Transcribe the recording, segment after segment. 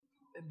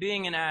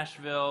being in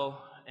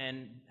Asheville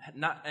and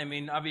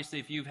obviously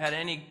if you've had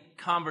any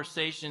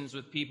conversations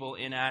with people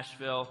in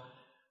Asheville,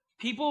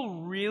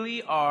 people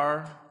really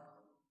are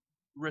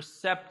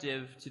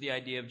receptive to the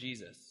idea of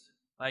Jesus.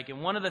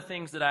 And one of the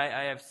things that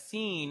I have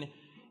seen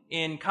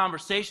in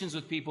conversations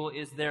with people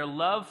is their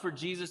love for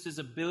Jesus'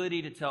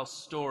 ability to tell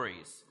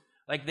stories.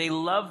 They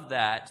love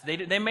that.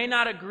 They may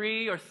not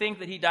agree or think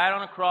that he died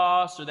on a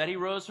cross or that he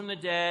rose from the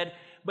dead,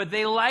 but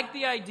they like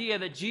the idea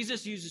that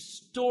Jesus uses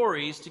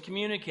stories to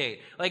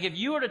communicate. If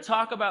you were to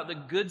talk about the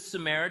Good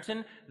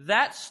Samaritan,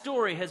 that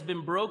story has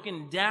been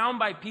broken down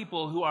by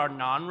people who are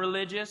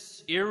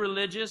non-religious,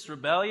 irreligious,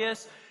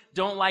 rebellious,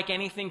 don't like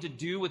anything to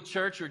do with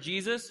church or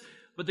Jesus.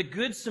 But the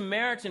Good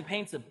Samaritan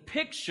paints a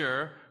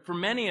picture for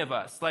many of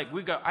us.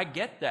 We go, I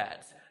get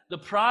that. The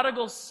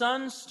prodigal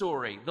son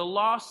story, the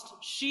lost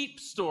sheep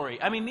story.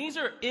 These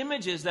are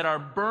images that are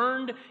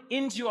burned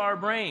into our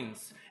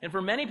brains. And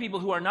for many people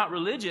who are not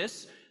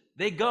religious,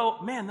 they go,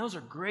 man, those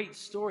are great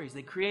stories.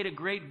 They create a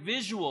great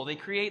visual. They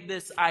create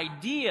this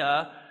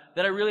idea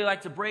that I really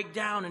like to break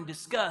down and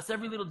discuss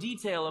every little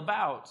detail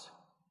about.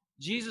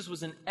 Jesus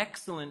was an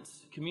excellent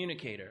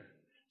communicator.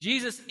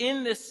 Jesus,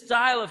 in this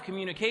style of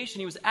communication,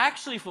 he was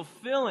actually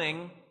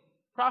fulfilling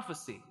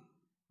prophecy.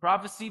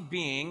 Prophecy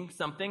being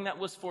something that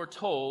was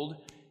foretold,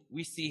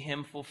 we see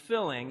him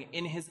fulfilling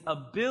in his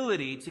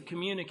ability to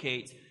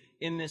communicate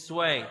in this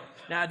way.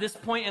 Now, at this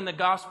point in the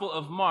Gospel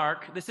of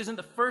Mark, this isn't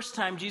the first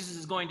time Jesus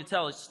is going to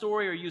tell a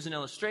story or use an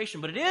illustration,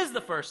 but it is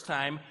the first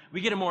time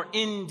we get a more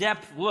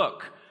in-depth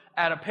look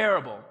at a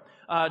parable.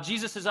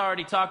 Jesus has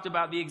already talked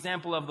about the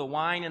example of the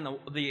wine and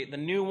the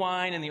new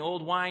wine and the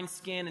old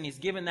wineskin, and he's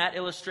given that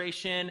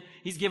illustration.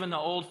 He's given the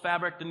old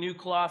fabric, the new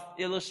cloth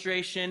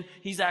illustration.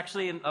 He's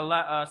actually,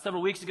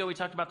 several weeks ago, we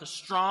talked about the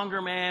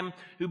stronger man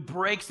who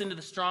breaks into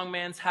the strong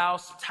man's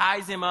house,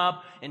 ties him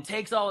up, and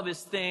takes all of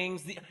his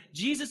things.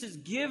 Jesus is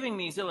giving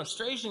these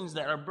illustrations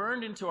that are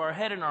burned into our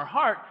head and our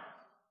heart,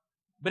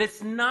 but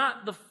it's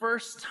not the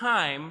first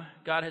time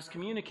God has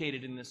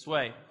communicated in this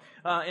way.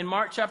 In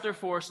Mark chapter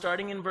 4,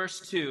 starting in verse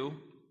 2,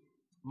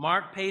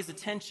 Mark pays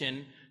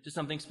attention to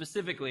something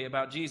specifically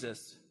about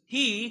Jesus.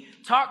 He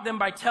taught them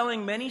by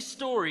telling many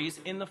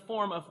stories in the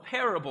form of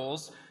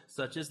parables,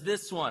 such as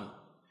this one.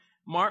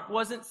 Mark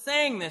wasn't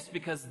saying this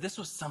because this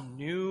was some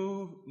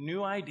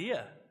new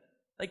idea.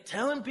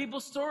 Telling people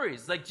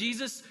stories.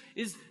 Jesus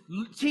is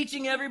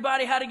teaching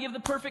everybody how to give the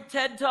perfect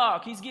TED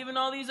Talk. He's giving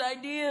all these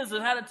ideas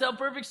of how to tell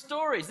perfect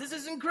stories. This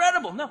is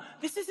incredible. No,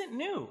 this isn't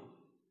new.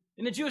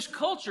 In the Jewish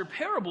culture,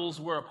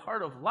 parables were a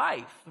part of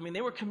life.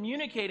 They were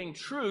communicating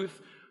truth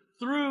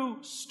through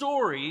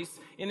stories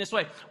in this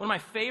way. One of my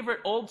favorite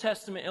Old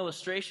Testament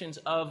illustrations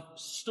of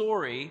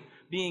story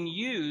being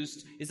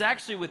used is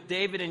actually with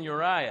David and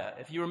Uriah.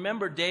 If you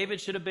remember, David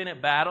should have been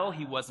at battle.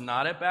 He was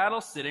not at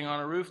battle, sitting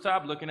on a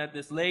rooftop looking at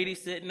this lady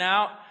sitting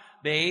out,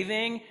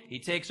 bathing. He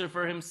takes her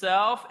for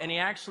himself, and he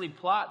actually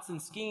plots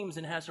and schemes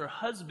and has her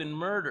husband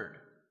murdered.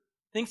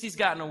 Thinks he's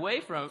gotten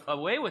away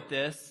with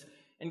this,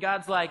 and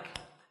God's like,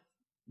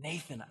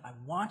 Nathan, I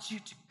want you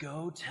to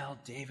go tell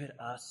David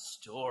a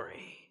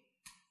story.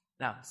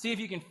 Now, see if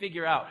you can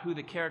figure out who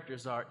the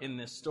characters are in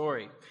this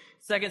story.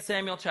 2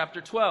 Samuel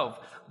chapter 12.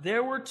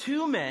 There were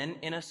two men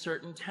in a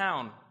certain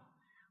town.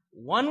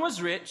 One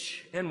was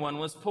rich and one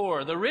was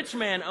poor. The rich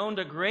man owned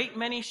a great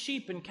many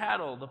sheep and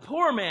cattle. The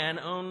poor man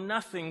owned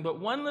nothing but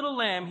one little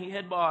lamb he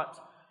had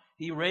bought.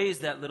 He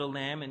raised that little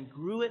lamb and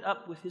grew it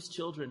up with his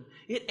children.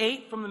 It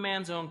ate from the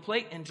man's own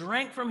plate and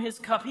drank from his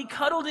cup. He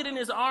cuddled it in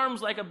his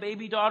arms like a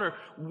baby daughter.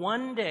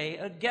 One day,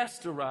 a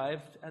guest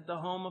arrived at the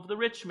home of the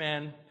rich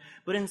man.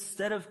 But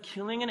instead of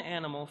killing an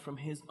animal from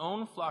his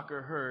own flock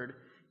or herd,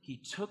 he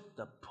took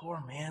the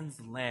poor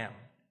man's lamb,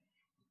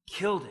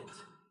 killed it,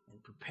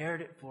 and prepared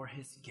it for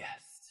his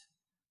guest.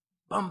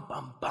 Bum,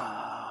 bum,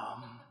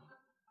 bum.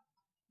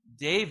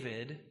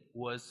 David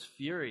was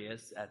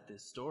furious at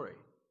this story.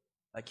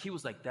 He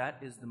was like, that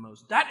is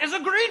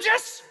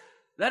egregious!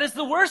 That is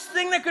the worst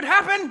thing that could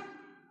happen!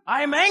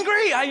 I am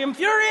angry! I am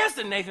furious!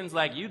 And Nathan's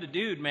like, you the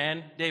dude,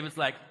 man. David's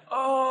like,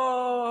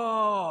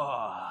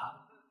 oh!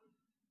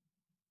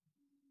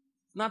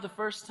 It's not the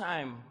first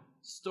time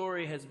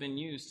story has been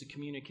used to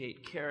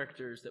communicate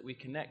characters that we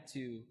connect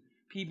to,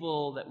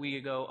 people that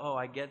we go, oh,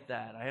 I get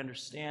that, I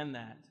understand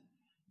that.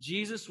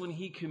 Jesus, when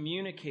he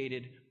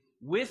communicated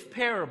with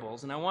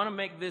parables, and I want to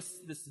make this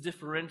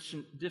difference,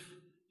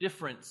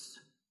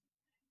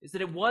 is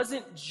that it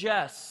wasn't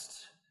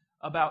just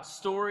about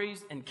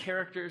stories and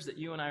characters that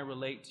you and I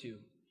relate to.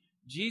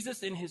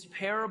 Jesus, in his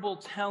parable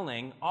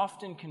telling,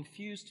 often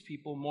confused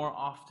people more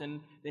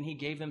often than he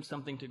gave them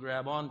something to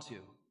grab onto.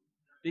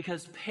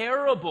 Because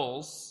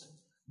parables,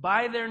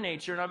 by their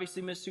nature, and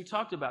obviously Ms. Sue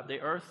talked about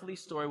the earthly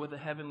story with a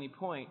heavenly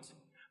point,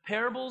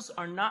 parables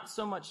are not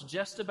so much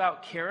just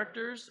about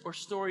characters or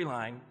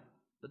storyline,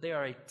 but they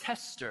are a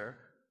tester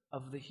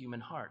of the human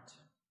heart.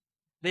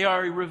 They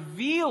are a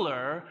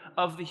revealer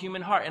of the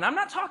human heart. And I'm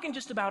not talking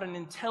just about an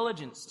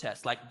intelligence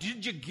test, like,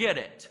 did you get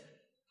it?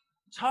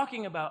 I'm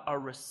talking about a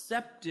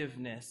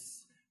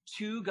receptiveness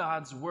to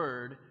God's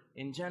word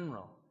in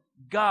general.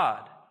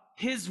 God,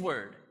 his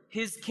word,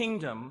 his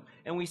kingdom,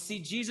 and we see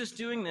Jesus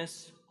doing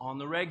this on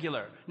the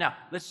regular. Now,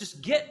 let's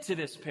just get to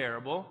this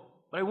parable,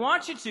 but I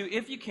want you to,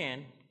 if you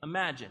can,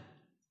 imagine.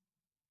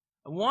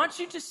 I want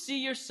you to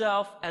see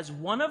yourself as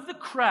one of the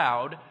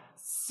crowd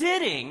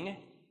sitting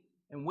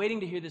and waiting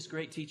to hear this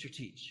great teacher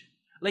teach.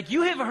 Like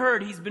you have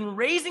heard, he's been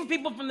raising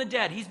people from the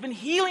dead. He's been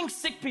healing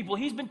sick people.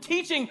 He's been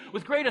teaching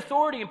with great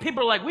authority. And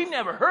people are like, we've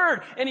never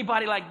heard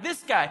anybody like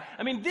this guy.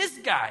 I mean, this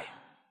guy,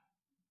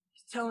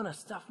 he's telling us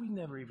stuff we've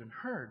never even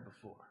heard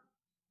before.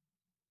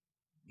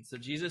 And so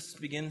Jesus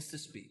begins to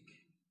speak.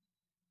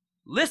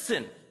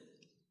 Listen,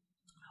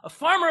 a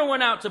farmer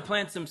went out to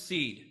plant some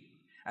seed.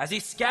 As he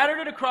scattered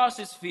it across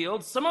his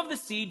field, some of the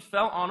seed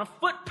fell on a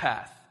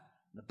footpath.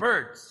 The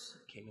birds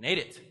came and ate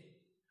it.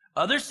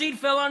 Other seed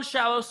fell on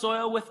shallow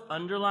soil with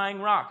underlying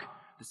rock.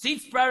 The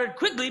seed sprouted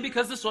quickly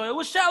because the soil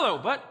was shallow,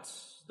 but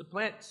the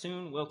plant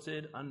soon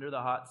wilted under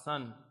the hot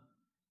sun.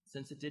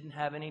 Since it didn't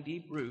have any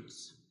deep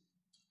roots,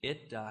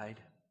 it died.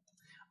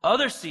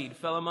 Other seed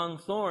fell among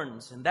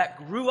thorns, and that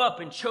grew up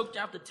and choked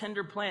out the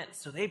tender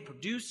plants, so they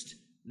produced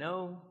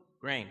no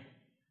grain.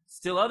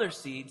 Still other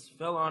seeds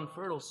fell on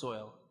fertile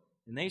soil,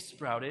 and they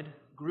sprouted,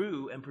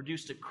 grew, and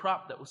produced a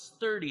crop that was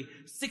 30,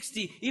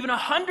 60, even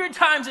 100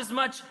 times as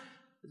much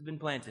has been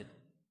planted.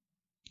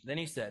 Then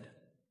he said,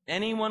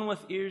 anyone with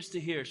ears to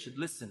hear should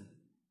listen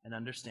and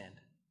understand.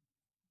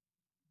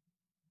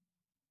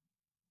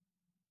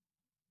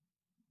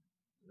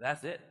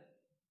 That's it.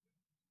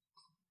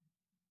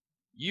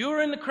 You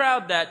were in the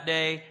crowd that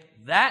day.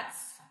 That's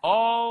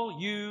all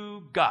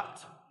you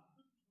got.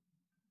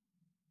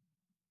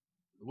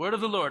 The word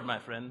of the Lord, my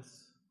friends.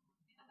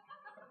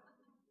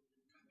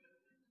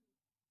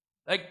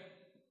 Like,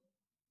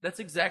 that's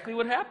exactly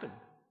what happened.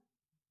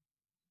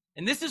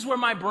 And this is where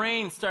my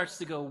brain starts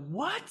to go,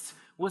 what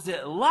was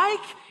it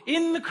like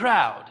in the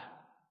crowd?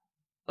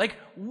 Like,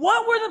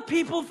 what were the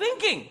people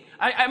thinking?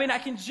 I mean, I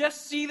can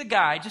just see the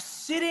guy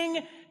just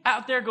sitting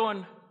out there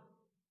going,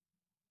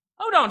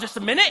 hold on just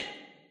a minute.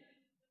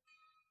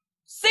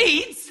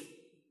 Seeds?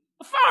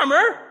 A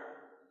farmer?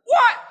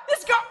 What?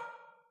 This guy?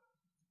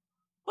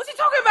 What's he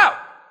talking about?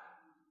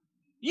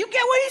 You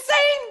get what he's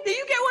saying? Do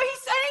you get what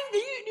he's saying? Do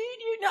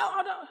you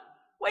know?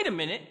 Wait a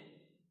minute.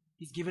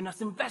 He's giving us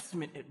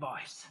investment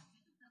advice.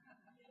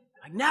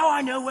 Like, now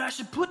I know where I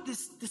should put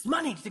this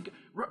money.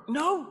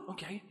 No?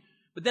 Okay.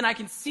 But then I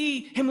can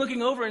see him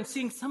looking over and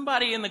seeing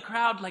somebody in the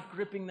crowd like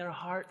gripping their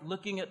heart,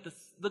 looking at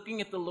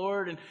the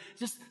Lord and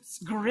just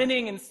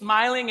grinning and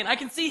smiling. And I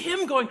can see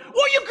him going,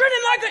 what are you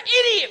grinning like an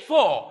idiot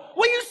for?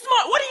 What are you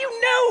smart? What do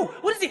you know?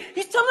 What is he?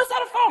 He's telling us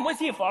how to farm. Was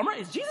he a farmer?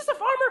 Is Jesus a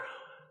farmer?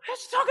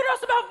 He's talking to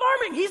us about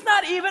farming. He's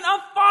not even a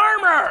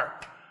farmer.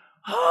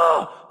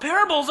 Oh,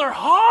 parables are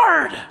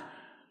hard.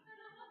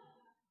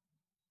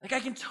 Like, I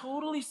can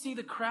totally see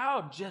the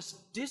crowd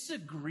just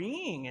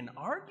disagreeing and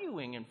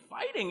arguing and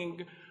fighting.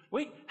 And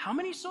wait, how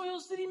many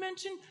soils did he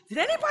mention? Did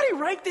anybody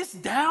write this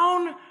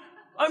down?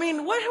 I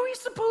mean, what are we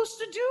supposed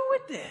to do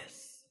with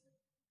this?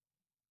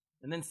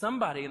 And then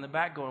somebody in the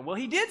back going, well,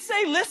 he did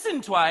say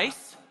listen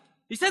twice.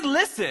 He said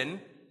listen.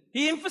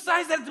 He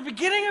emphasized that at the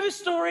beginning of his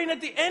story and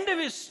at the end of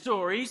his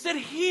story. He said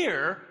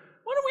hear.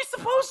 What are we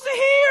supposed to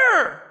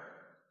hear?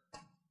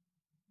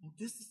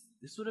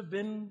 This would have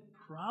been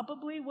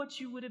probably what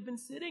you would have been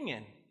sitting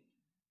in.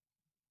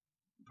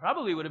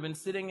 Probably would have been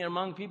sitting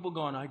among people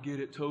going, I get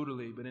it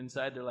totally. But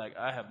inside they're like,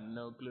 I have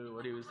no clue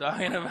what he was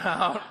talking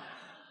about.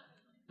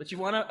 But you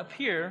want to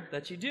appear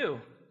that you do.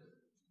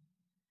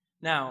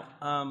 Now,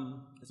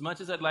 as much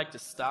as I'd like to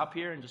stop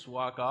here and just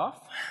walk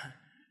off,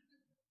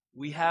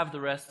 we have the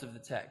rest of the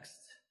text.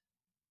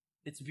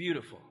 It's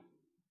beautiful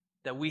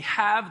that we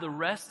have the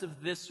rest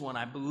of this one.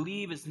 I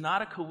believe is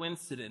not a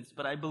coincidence,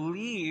 but I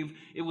believe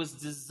it was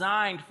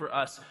designed for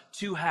us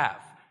to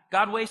have.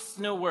 God wastes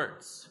no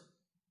words.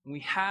 We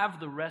have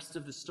the rest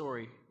of the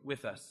story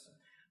with us.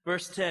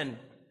 Verse 10,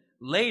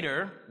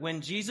 later,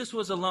 when Jesus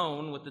was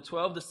alone with the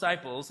 12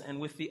 disciples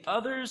and with the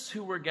others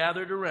who were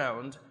gathered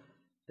around,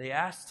 they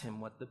asked him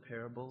what the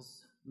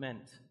parables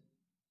meant.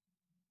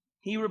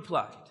 He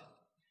replied,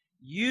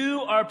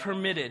 you are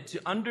permitted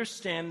to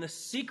understand the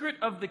secret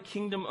of the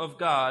kingdom of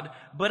God,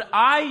 but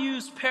I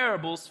use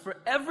parables for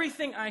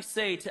everything I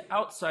say to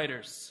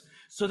outsiders,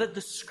 so that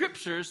the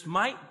scriptures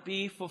might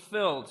be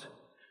fulfilled.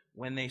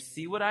 When they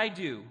see what I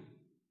do,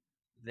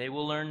 they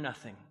will learn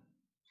nothing.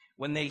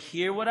 When they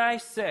hear what I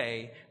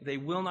say, they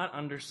will not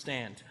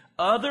understand.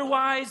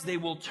 Otherwise, they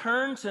will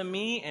turn to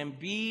me and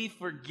be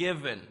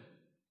forgiven.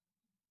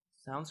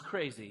 Sounds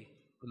crazy,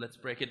 but let's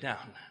break it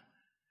down.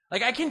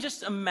 Like, I can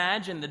just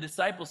imagine the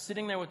disciples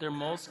sitting there with their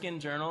moleskin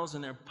journals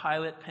and their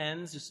Pilot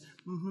pens, just,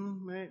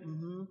 right,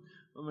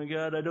 oh my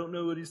God, I don't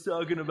know what he's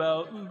talking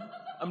about.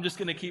 I'm just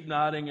going to keep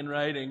nodding and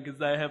writing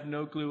because I have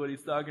no clue what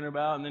he's talking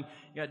about. And then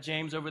you got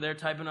James over there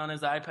typing on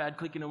his iPad,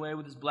 clicking away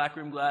with his black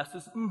rim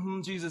glasses.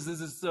 Jesus,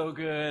 this is so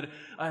good.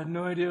 I have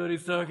no idea what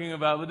he's talking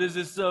about, but this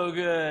is so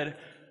good.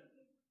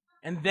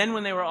 And then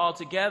when they were all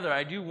together,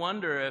 I do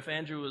wonder if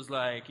Andrew was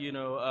like,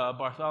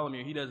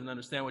 Bartholomew, he doesn't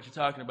understand what you're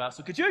talking about.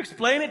 So could you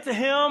explain it to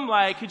him?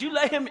 Like, could you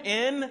let him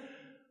in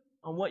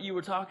on what you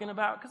were talking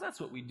about? Because that's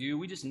what we do.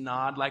 We just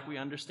nod like we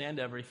understand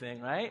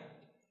everything, right?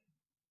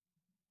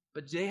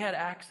 But they had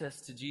access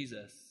to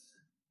Jesus.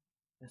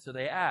 And so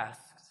they asked,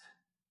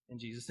 and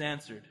Jesus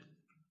answered.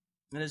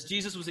 And as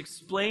Jesus was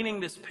explaining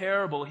this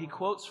parable, he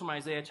quotes from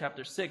Isaiah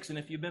chapter 6. And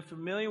if you've been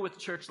familiar with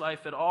church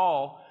life at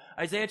all,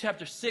 Isaiah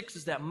chapter 6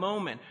 is that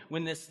moment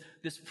when this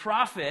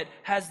prophet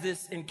has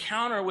this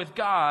encounter with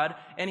God,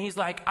 and he's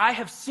like, I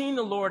have seen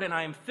the Lord and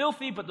I am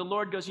filthy, but the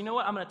Lord goes, you know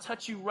what? I'm going to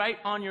touch you right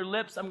on your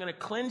lips. I'm going to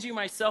cleanse you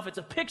myself. It's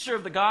a picture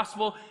of the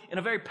gospel in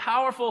a very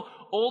powerful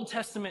Old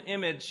Testament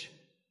image.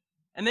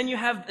 And then you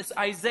have this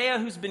Isaiah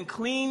who's been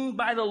cleaned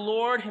by the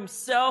Lord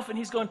himself, and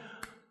he's going,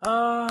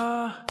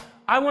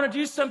 I want to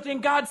do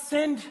something. God,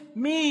 send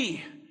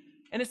me.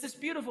 And it's this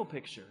beautiful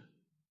picture.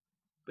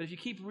 But if you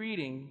keep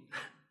reading,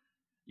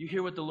 you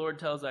hear what the Lord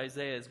tells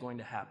Isaiah is going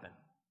to happen.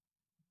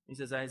 He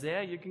says,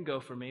 Isaiah, you can go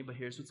for me, but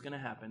here's what's going to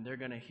happen. They're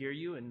going to hear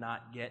you and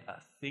not get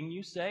a thing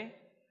you say.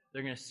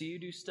 They're going to see you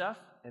do stuff,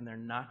 and they're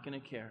not going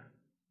to care.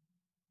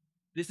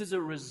 This is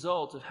a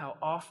result of how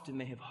often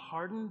they have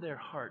hardened their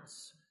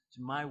hearts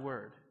to my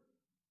word.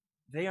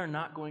 They are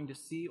not going to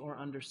see or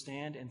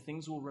understand, and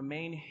things will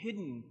remain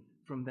hidden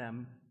from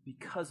them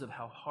because of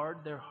how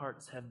hard their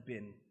hearts have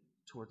been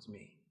towards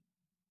me.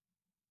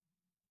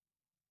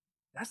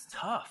 That's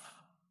tough.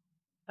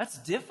 That's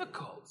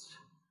difficult.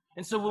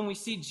 And so when we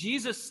see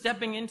Jesus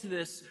stepping into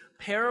this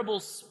parable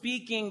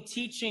speaking,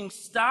 teaching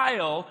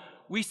style,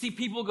 we see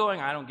people going,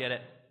 I don't get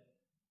it.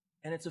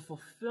 And it's a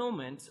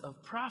fulfillment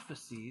of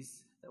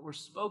prophecies that were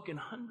spoken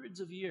hundreds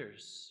of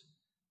years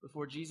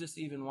before Jesus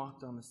even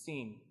walked on the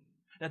scene.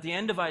 At the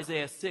end of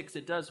Isaiah 6,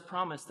 it does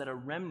promise that a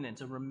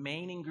remnant, a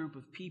remaining group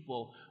of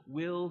people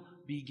will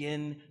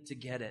begin to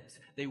get it.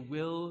 They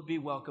will be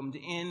welcomed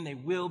in, they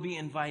will be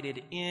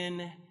invited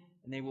in,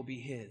 and they will be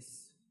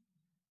his.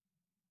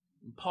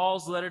 In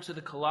Paul's letter to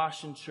the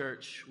Colossian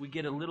church, we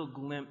get a little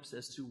glimpse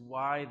as to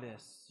why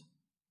this.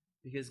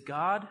 Because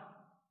God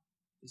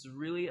is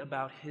really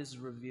about his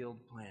revealed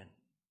plan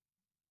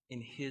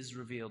in his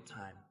revealed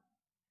time.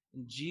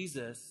 And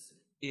Jesus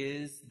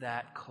is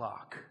that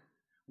clock.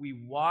 We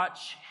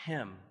watch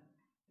him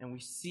and we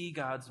see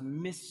God's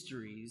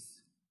mysteries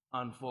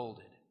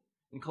unfolded.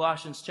 In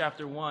Colossians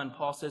chapter 1,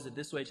 Paul says it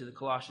this way to the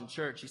Colossian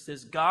church. He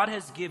says, God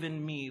has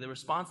given me the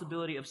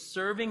responsibility of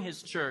serving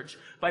his church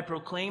by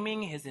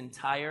proclaiming his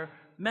entire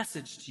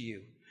message to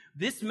you.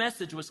 This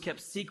message was kept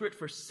secret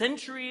for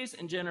centuries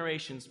and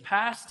generations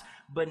past,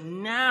 but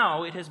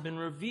now it has been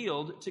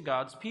revealed to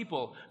God's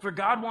people. For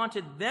God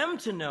wanted them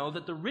to know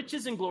that the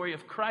riches and glory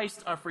of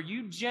Christ are for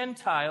you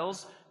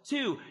Gentiles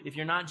too. If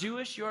you're not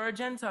Jewish, you are a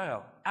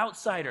Gentile,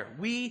 outsider.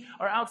 We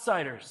are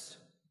outsiders.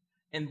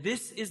 And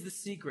this is the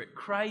secret.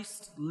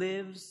 Christ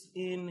lives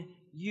in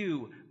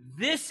you.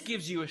 This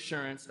gives you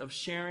assurance of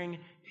sharing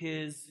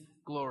his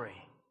glory.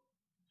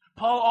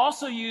 Paul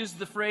also used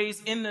the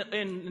phrase in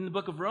the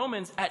book of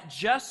Romans, at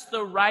just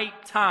the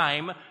right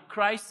time,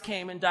 Christ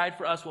came and died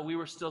for us while we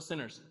were still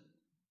sinners.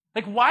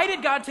 Like, why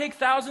did God take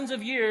thousands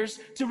of years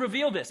to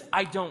reveal this?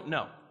 I don't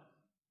know.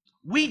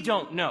 We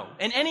don't know.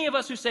 And any of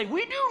us who say,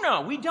 we do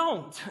know, we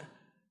don't.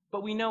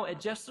 But we know at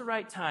just the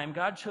right time,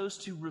 God chose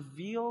to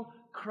reveal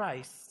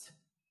Christ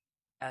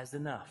as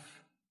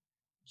enough.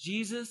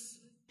 Jesus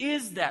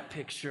is that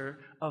picture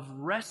of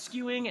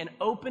rescuing and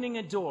opening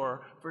a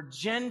door for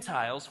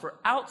Gentiles, for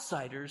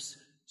outsiders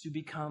to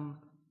become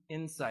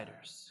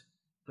insiders.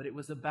 But it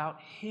was about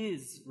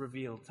his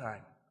revealed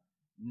time,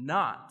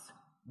 not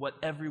what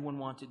everyone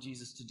wanted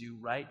Jesus to do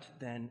right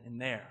then and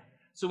there.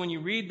 So when you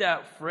read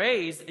that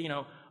phrase,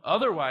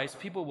 otherwise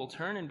people will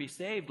turn and be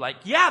saved. Like,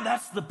 yeah,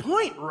 that's the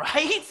point,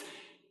 right?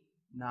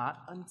 Not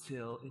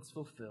until it's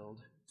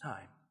fulfilled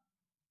time.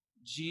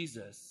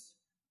 Jesus,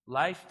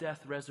 life,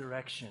 death,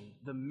 resurrection,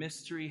 the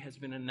mystery has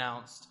been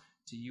announced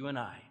to you and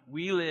I.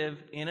 We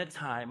live in a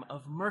time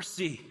of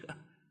mercy.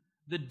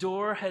 The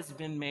door has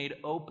been made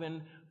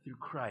open through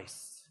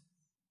Christ.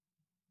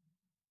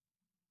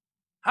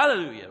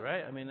 Hallelujah,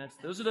 right? I mean,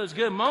 those are those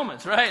good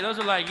moments, right? Those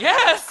are like,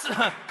 yes!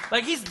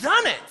 Like he's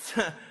done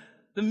it.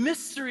 The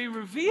mystery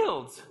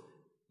revealed.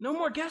 No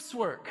more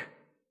guesswork.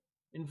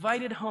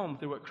 Invited home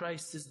through what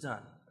Christ has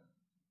done.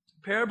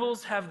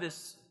 Parables have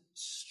this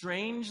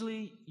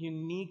strangely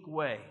unique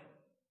way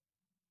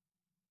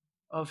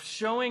of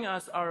showing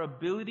us our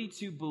ability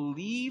to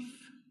believe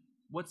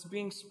what's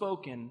being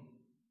spoken,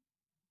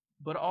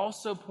 but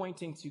also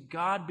pointing to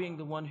God being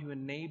the one who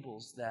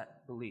enables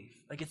that belief.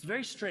 Like, it's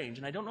very strange,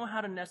 and I don't know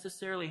how to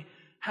necessarily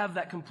have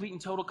that complete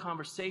and total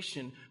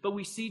conversation, but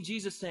we see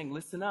Jesus saying,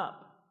 listen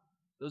up.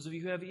 Those of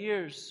you who have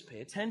ears, pay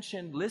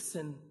attention,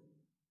 listen.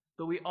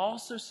 But we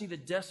also see the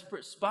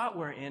desperate spot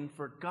we're in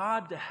for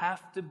God to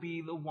have to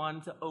be the one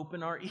to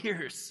open our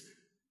ears.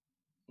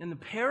 And the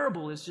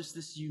parable is just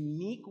this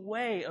unique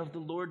way of the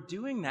Lord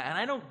doing that. And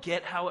I don't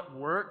get how it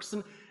works.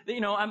 And,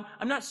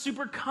 I'm not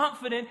super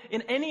confident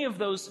in any of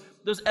those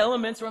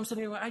elements where I'm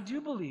sitting there, I do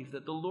believe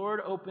that the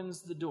Lord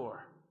opens the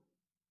door.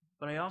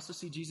 But I also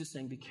see Jesus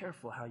saying, be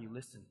careful how you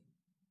listen.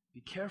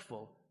 Be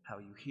careful how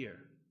you hear.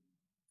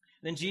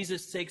 Then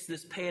Jesus takes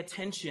this pay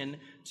attention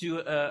to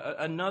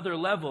another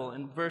level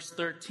in verse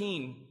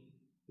 13.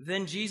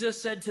 Then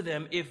Jesus said to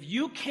them, if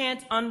you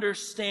can't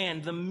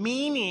understand the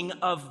meaning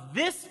of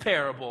this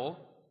parable,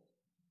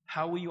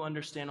 how will you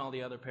understand all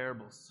the other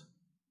parables?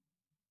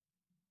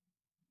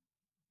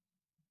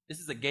 This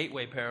is a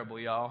gateway parable,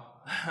 y'all.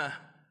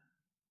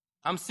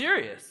 I'm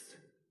serious.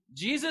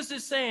 Jesus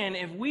is saying,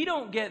 if we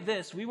don't get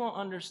this, we won't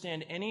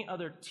understand any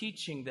other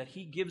teaching that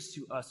he gives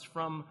to us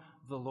from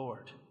the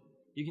Lord.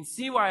 You can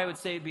see why I would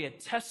say it'd be a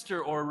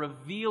tester or a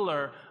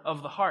revealer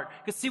of the heart.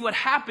 Because see, what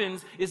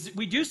happens is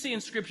we do see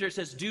in Scripture, it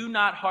says, do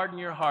not harden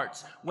your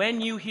hearts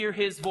when you hear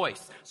his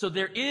voice. So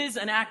there is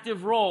an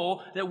active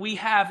role that we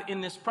have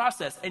in this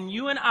process. And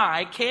you and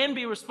I can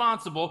be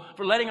responsible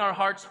for letting our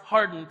hearts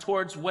harden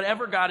towards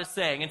whatever God is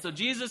saying. And so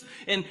Jesus,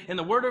 in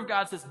the Word of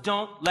God, says,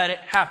 don't let it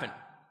happen.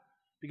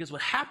 Because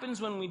what happens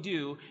when we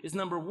do is,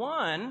 number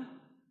one,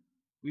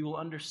 we will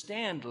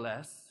understand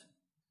less.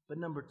 But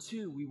number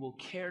two, we will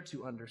care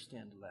to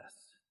understand less.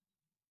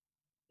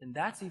 And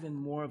that's even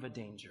more of a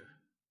danger.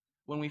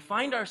 When we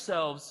find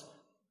ourselves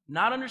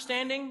not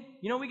understanding,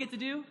 you know what we get to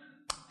do?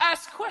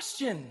 Ask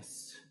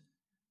questions.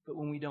 But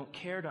when we don't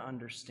care to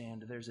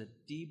understand, there's a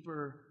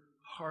deeper,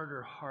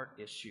 harder heart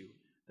issue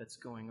that's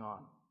going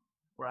on,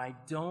 where I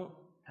don't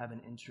have an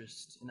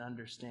interest in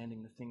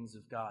understanding the things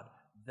of God.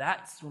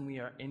 That's when we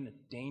are in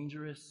a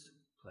dangerous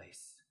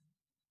place.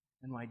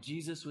 And why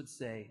Jesus would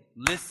say,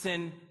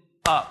 listen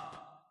up.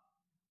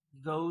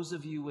 Those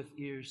of you with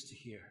ears to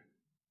hear,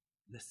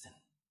 listen,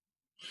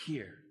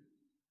 hear,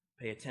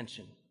 pay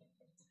attention.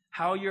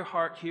 How your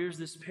heart hears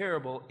this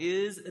parable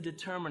is a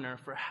determiner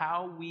for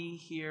how we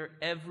hear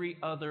every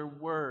other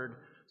word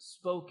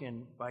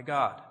spoken by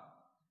God.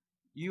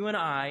 You and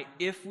I,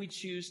 if we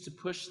choose to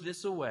push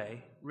this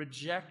away,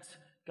 reject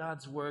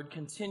God's word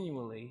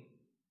continually,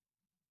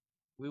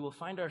 we will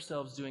find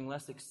ourselves doing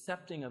less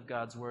accepting of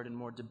God's word and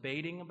more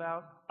debating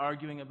about,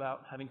 arguing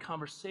about, having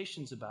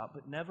conversations about,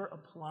 but never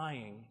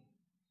applying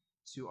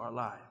to our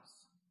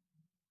lives.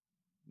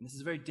 And this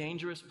is a very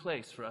dangerous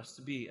place for us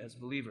to be as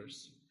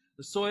believers.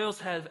 The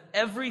soils have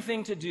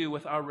everything to do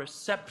with our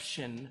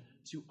reception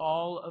to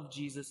all of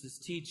Jesus'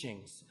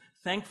 teachings.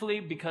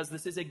 Thankfully, because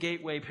this is a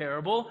gateway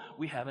parable,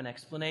 we have an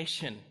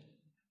explanation.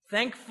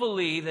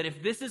 Thankfully, that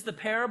if this is the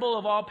parable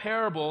of all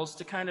parables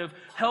to kind of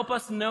help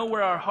us know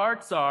where our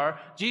hearts are,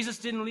 Jesus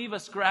didn't leave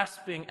us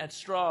grasping at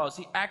straws.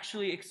 He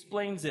actually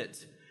explains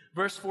it.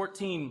 Verse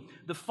 14,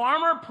 the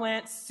farmer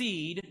plants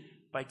seed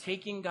by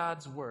taking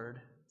God's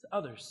word to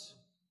others.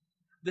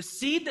 The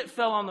seed that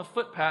fell on the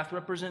footpath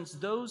represents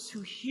those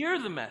who hear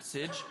the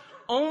message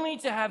only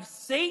to have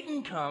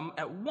Satan come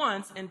at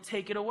once and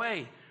take it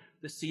away.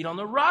 The seed on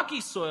the rocky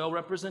soil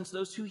represents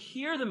those who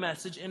hear the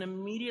message and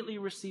immediately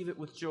receive it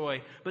with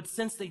joy. But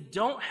since they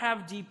don't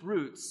have deep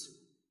roots,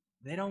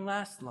 they don't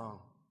last long.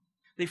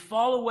 They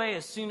fall away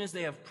as soon as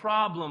they have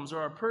problems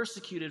or are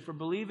persecuted for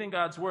believing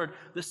God's word.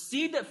 The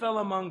seed that fell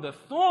among the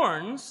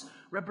thorns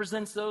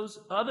represents those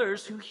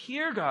others who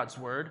hear God's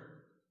word,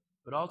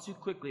 but all too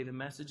quickly the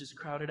message is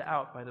crowded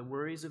out by the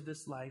worries of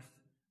this life,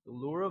 the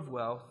lure of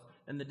wealth,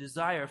 and the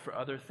desire for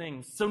other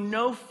things. So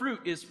no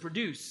fruit is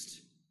produced.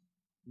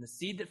 And the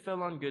seed that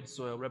fell on good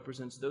soil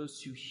represents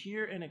those who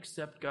hear and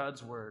accept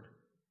God's word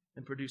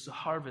and produce a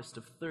harvest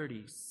of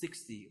 30,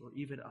 60, or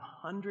even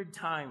 100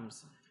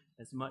 times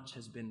as much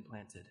has been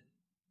planted.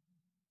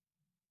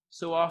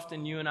 So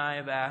often you and I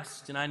have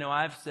asked, and I know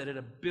I've said it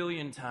 1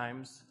 billion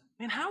times,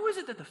 man, how is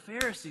it that the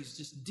Pharisees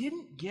just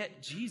didn't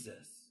get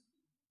Jesus?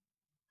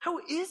 How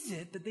is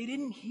it that they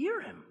didn't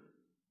hear him?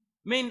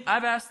 I mean,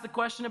 I've asked the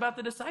question about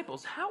the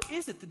disciples. How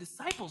is it the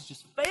disciples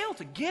just fail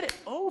to get it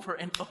over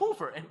and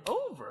over and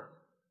over?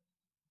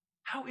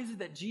 How is it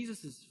that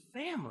Jesus'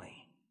 family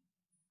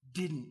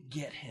didn't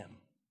get him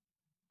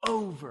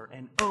over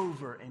and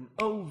over and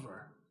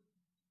over?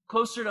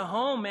 Closer to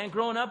home, man,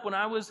 growing up when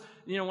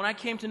I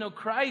came to know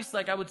Christ,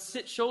 I would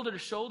sit shoulder to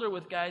shoulder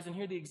with guys and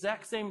hear the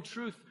exact same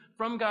truth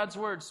from God's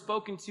word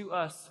spoken to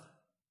us.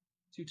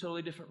 Two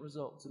totally different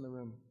results in the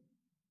room.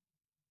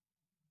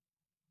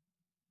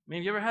 I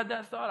mean, have you ever had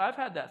that thought? I've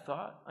had that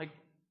thought.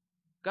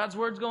 God's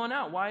word's going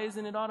out. Why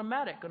isn't it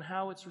automatic on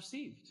how it's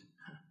received?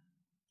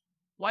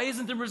 Why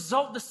isn't the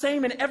result the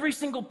same in every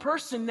single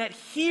person that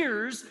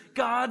hears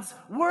God's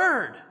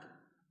word?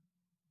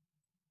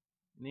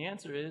 And the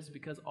answer is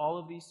because all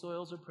of these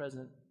soils are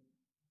present.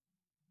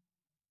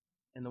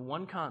 And the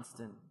one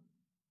constant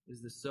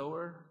is the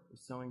sower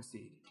is sowing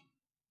seed.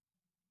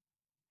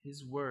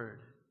 His word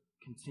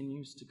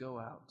continues to go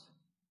out.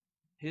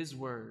 His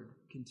word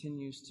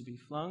continues to be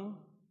flung.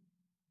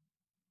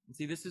 And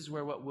see, this is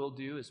where what we'll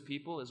do as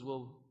people is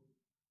well,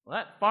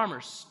 that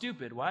farmer's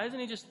stupid. Why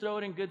doesn't he just throw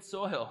it in good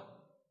soil?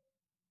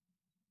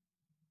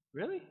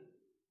 Really?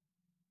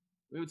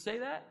 We would say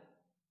that?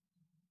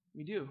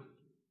 We do.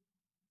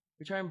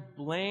 We try and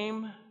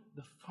blame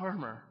the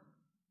farmer.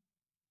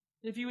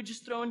 If you would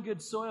just throw in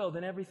good soil,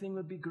 then everything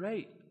would be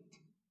great.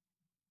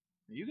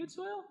 Are you good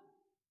soil?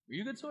 Are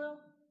you good soil?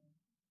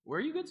 Were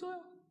you good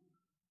soil?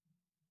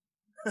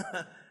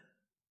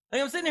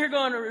 I'm sitting here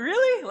going,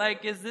 really?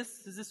 Like, is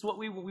this what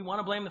we want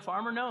to blame the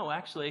farmer? No,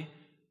 actually.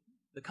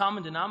 The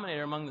common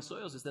denominator among the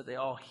soils is that they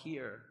all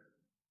hear.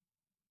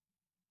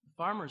 The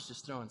farmer's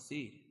just throwing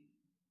seed.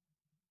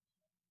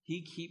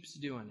 He keeps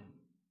doing it,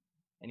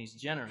 and he's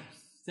generous.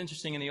 It's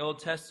interesting, in the Old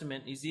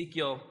Testament,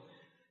 Ezekiel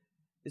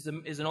is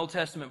an Old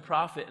Testament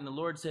prophet, and the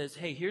Lord says,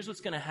 hey, here's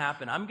what's going to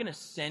happen. I'm going to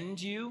send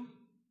you,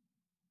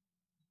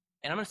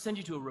 and I'm going to send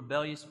you to a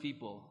rebellious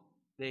people.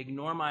 They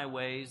ignore my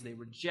ways. They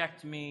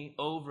reject me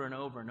over and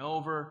over and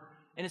over.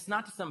 And it's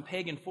not to some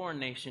pagan foreign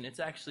nation. It's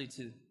actually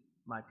to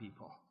my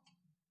people.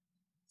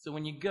 So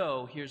when you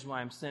go, here's why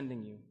I'm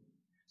sending you.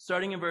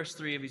 Starting in verse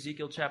 3 of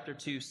Ezekiel chapter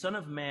 2, Son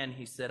of man,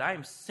 he said, I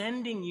am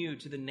sending you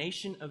to the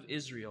nation of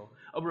Israel,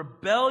 a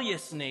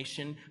rebellious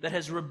nation that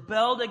has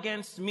rebelled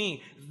against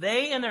me.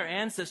 They and their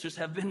ancestors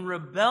have been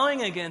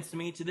rebelling against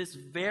me to this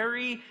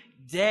very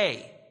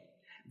day.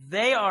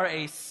 They are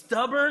a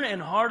stubborn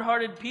and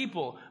hard-hearted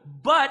people,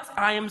 but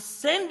I am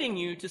sending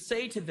you to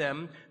say to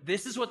them,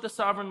 this is what the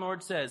sovereign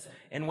Lord says,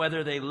 and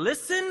whether they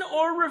listen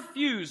or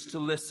refuse to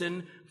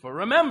listen, for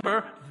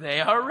remember, they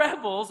are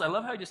rebels. I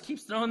love how he just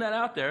keeps throwing that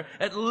out there.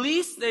 At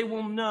least they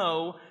will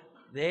know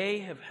they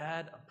have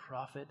had a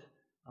prophet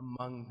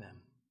among them.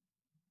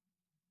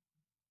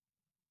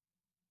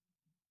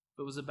 If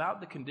it was about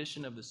the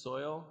condition of the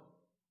soil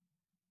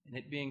and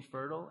it being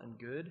fertile and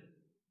good,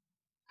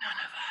 none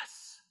of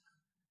us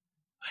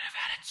would have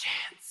had a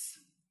chance.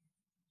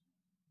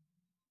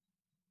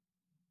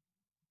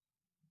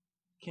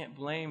 Can't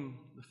blame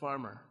the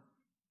farmer.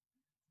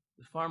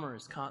 The farmer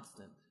is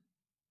constant.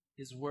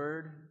 His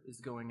word is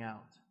going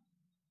out.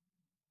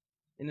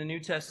 In the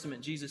New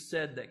Testament, Jesus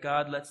said that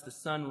God lets the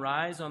sun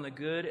rise on the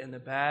good and the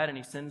bad, and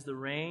he sends the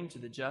rain to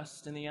the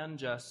just and the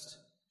unjust.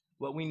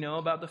 What we know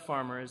about the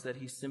farmer is that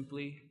he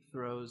simply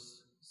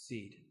throws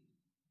seed.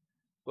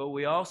 What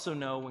we also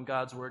know when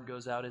God's word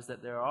goes out is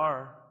that there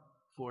are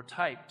 4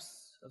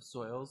 types of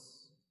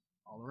soils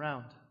all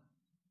around.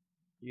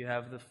 You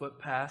have the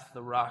footpath,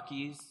 the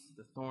rockies,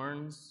 the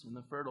thorns, and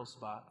the fertile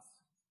spots.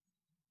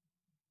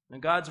 Now,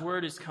 God's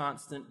word is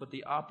constant, but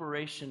the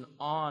operation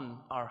on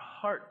our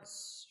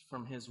hearts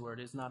from his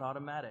word is not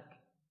automatic.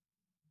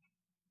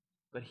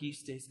 But he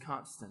stays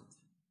constant,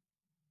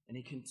 and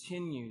he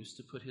continues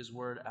to put his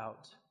word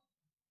out.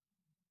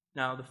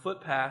 Now, the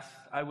footpath,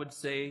 I would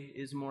say,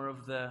 is more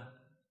of the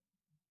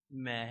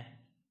meh.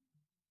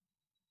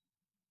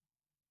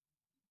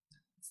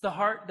 It's the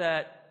heart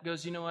that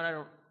goes, you know what, I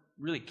don't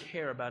really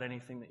care about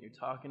anything that you're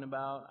talking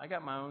about. I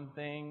got my own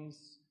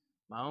things,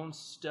 my own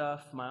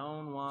stuff, my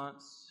own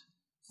wants.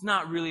 It's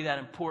not really that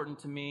important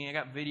to me. I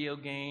got video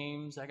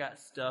games. I got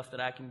stuff that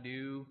I can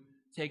do.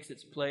 Takes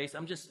its place.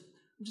 I'm just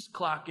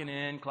clocking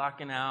in,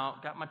 clocking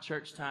out. Got my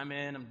church time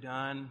in. I'm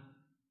done.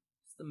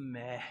 It's the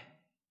meh.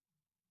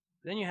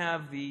 Then you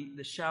have the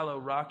shallow,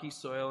 rocky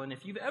soil. And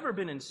if you've ever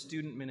been in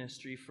student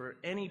ministry for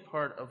any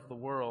part of the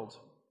world,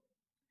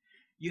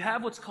 you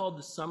have what's called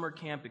the summer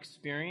camp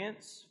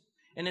experience.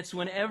 And it's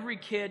when every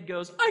kid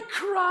goes, I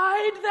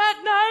cried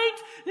that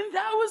night, and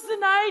that was the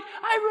night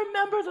I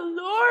remember the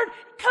Lord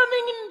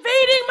coming and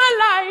invading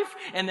my life.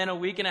 And then a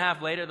week and a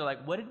half later, they're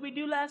like, what did we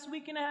do last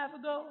week and a half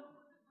ago?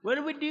 What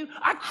did we do?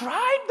 I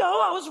cried,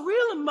 though. I was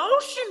real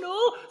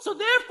emotional, so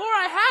therefore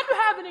I had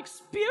to have an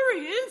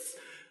experience.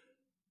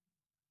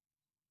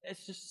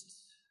 It's just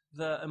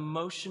the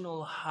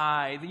emotional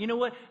high. You know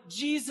what?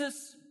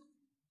 Jesus,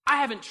 I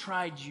haven't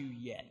tried you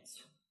yet.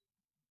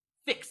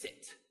 Fix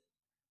it.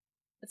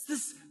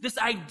 It's this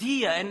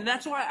idea, and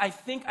that's why I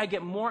think I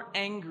get more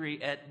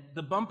angry at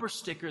the bumper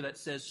sticker that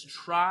says,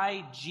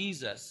 try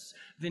Jesus,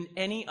 than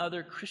any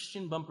other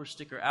Christian bumper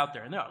sticker out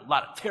there. And there are a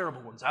lot of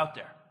terrible ones out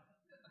there.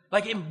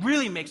 Like, it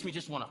really makes me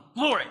just want to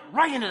floor it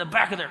right into the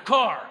back of their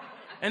car.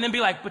 And then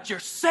be like, but you're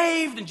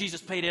saved, and Jesus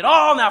paid it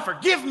all, now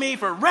forgive me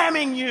for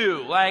ramming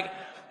you. Like,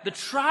 the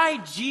try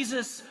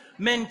Jesus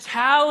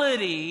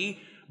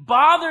mentality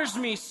bothers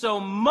me so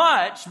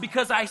much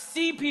because I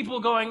see people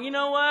going, you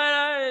know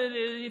what,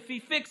 if he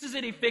fixes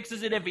it, he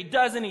fixes it. If he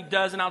doesn't, he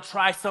doesn't. I'll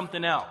try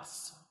something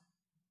else.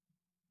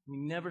 We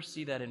never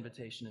see that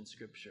invitation in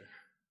Scripture.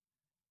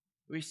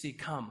 We see,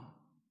 come,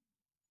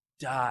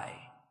 die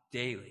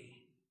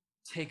daily,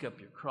 take up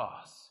your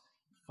cross,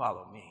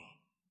 follow me.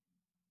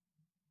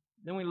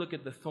 Then we look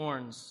at the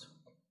thorns.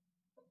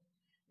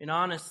 And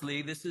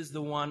honestly, this is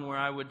the one where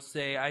I would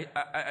say,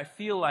 I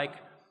feel like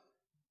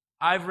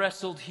I've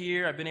wrestled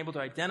here. I've been able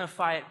to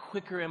identify it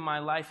quicker in my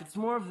life. It's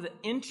more of the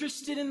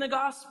interested in the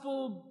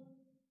gospel,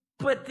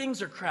 but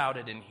things are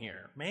crowded in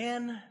here,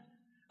 man.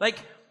 Like,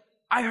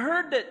 I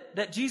heard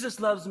that Jesus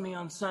loves me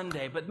on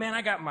Sunday, but man,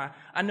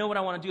 I know what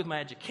I want to do with my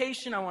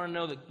education. I want to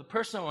know the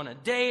person I want to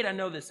date. I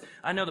know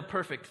the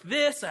perfect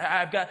this.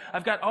 I've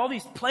got all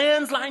these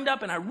plans lined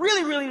up, and I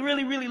really, really,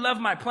 really, really love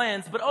my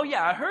plans. But oh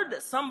yeah, I heard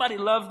that somebody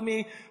loved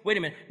me. Wait a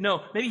minute.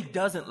 No, maybe he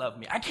doesn't love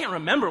me. I can't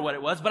remember what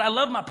it was, but I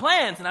love my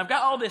plans, and I've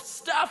got all this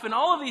stuff, and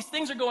all of these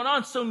things are going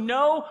on, so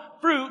no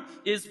fruit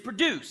is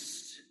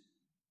produced.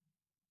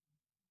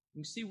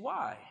 You see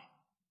why?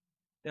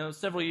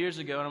 Several years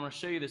ago, and I'm going to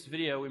show you this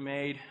video we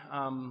made,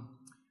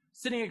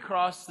 sitting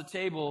across the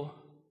table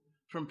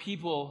from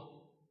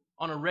people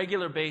on a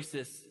regular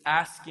basis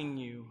asking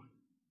you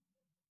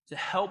to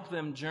help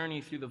them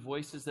journey through the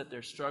voices that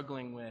they're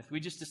struggling with. We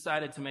just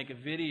decided to make a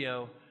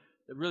video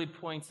that really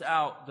points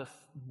out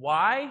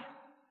why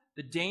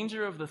the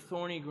danger of the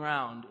thorny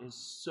ground is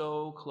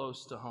so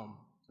close to home.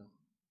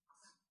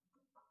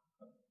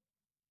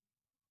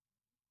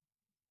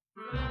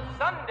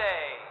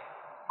 Sunday,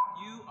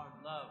 you are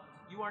loved.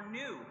 You are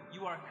new.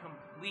 You are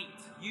complete.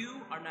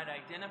 You are not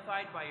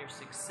identified by your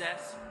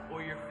success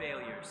or your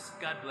failures.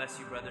 God bless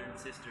you, brothers and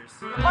sisters.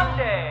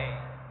 Monday.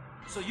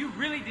 So you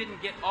really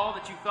didn't get all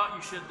that you thought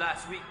you should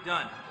last week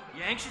done.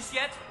 You anxious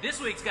yet? This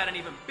week's got an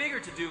even bigger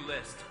to-do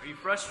list. Are you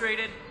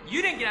frustrated?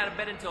 You didn't get out of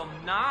bed until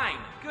 9.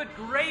 Good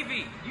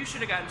gravy. You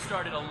should have gotten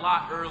started a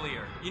lot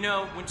earlier. You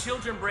know, when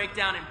children break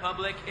down in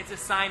public, it's a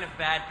sign of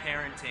bad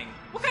parenting.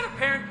 What kind of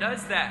parent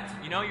does that?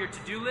 You know, your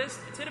to-do list,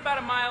 it's hit about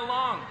a mile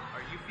long.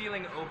 Are you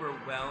feeling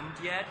overwhelmed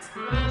yet?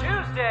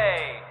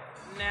 Tuesday.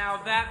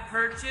 Now that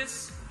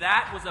purchase,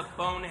 that was a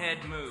bonehead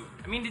move.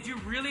 I mean, did you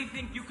really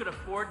think you could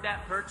afford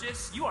that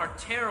purchase? You are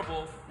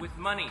terrible with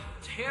money.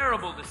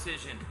 Terrible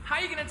decision. How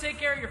are you going to take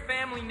care of your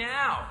family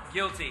now?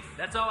 Guilty.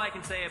 That's all I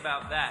can say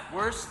about that.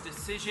 Worst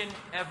decision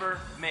ever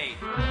made.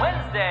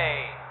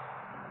 Wednesday.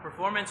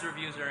 Performance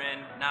reviews are in.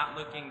 Not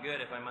looking good,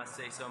 if I must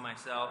say so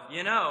myself.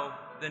 You know,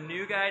 the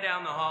new guy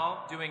down the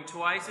hall doing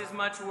twice as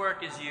much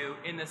work as you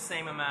in the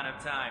same amount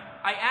of time.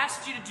 I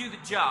asked you to do the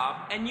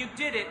job, and you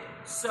did it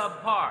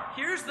subpar.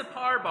 Here's the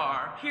par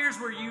bar. Here's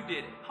where you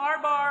did it.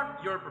 Par bar,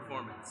 your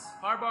performance.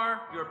 Par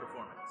bar, your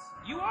performance.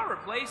 You are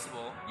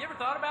replaceable. You ever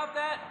thought about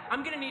that?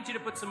 I'm gonna need you to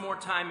put some more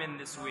time in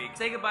this week.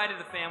 Say goodbye to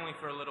the family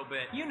for a little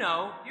bit. You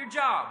know, your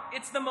job.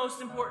 It's the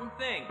most important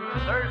thing.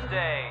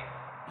 Thursday.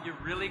 You're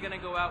really gonna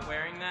go out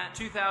wearing that?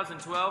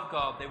 2012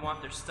 called, they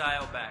want their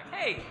style back.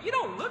 Hey, you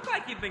don't look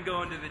like you've been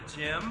going to the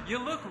gym. You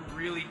look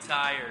really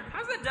tired.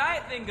 How's that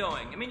diet thing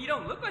going? I mean, you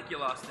don't look like you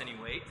lost any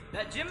weight.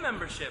 That gym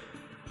membership,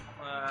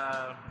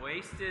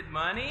 wasted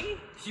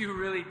money? You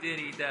really did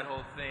eat that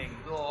whole thing.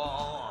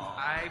 Oh,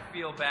 I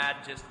feel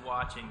bad just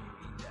watching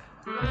you eat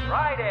that.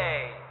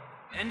 Friday.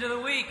 End of the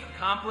week,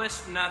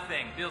 accomplished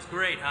nothing. Feels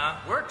great, huh?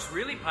 Work's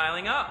really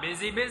piling up.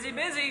 Busy, busy,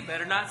 busy.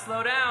 Better not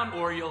slow down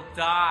or you'll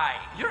die.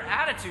 Your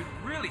attitude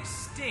really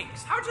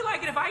stinks. How'd you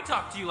like it if I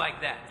talked to you like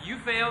that? You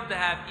failed to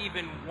have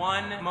even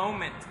one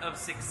moment of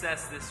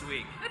success this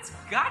week. That's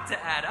got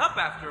to add up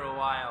after a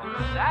while.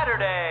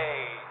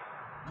 Saturday.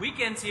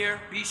 Weekend's here.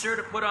 Be sure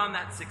to put on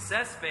that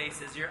success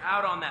face as you're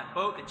out on that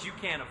boat that you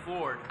can't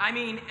afford. I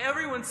mean,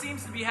 everyone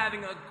seems to be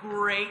having a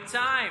great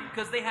time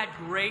because they had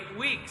great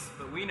weeks,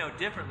 but we know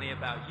differently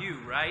about you,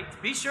 right?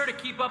 Be sure to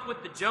keep up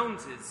with the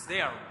Joneses. They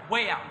are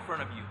way out in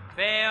front of you.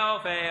 Fail,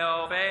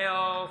 fail,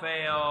 fail,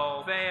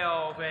 fail,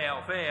 fail,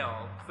 fail,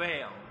 fail,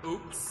 fail.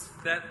 Oops.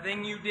 That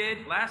thing you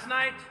did last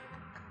night?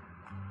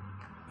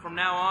 From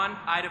now on,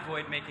 I'd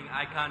avoid making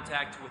eye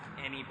contact with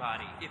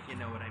anybody, if you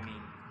know what I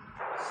mean.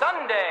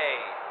 Sunday.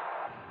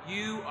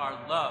 You are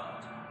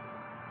loved.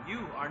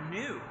 You are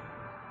new.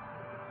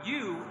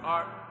 You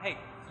are,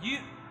 you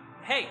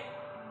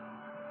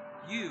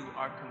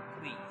are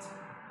complete.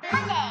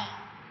 Monday.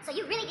 So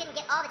you really didn't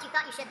get all that you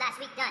thought you should last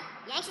week done.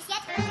 You anxious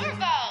yet?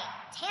 Tuesday.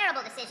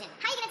 Terrible decision.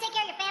 How are you going to take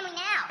care of your family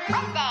now?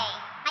 Wednesday.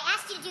 I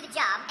asked you to do the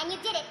job, and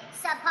you did it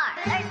subpar.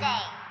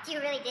 Thursday.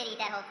 You really did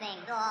eat that whole thing.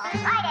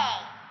 Friday.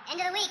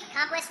 End of the week,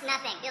 accomplished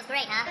nothing. Feels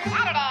great, huh?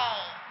 Saturday.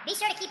 Be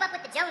sure to keep up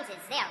with the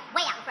Joneses. They are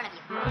way out in front of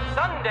you.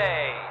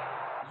 Sunday.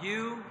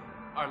 You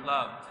are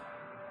loved.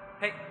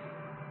 Hey,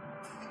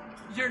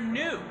 you're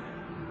new.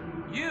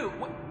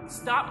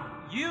 Stop.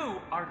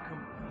 You are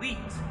complete.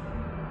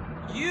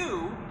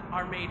 You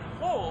are made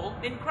whole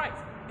in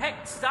Christ. Hey,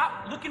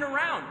 stop looking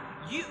around.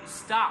 You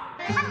stop.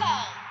 Monday.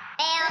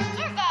 Fail.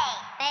 Tuesday.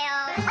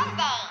 Fail.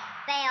 Wednesday.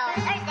 Fail.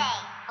 Thursday.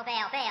 Oh,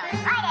 fail, fail.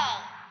 Friday.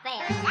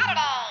 Fail.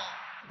 Saturday.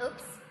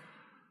 Oops.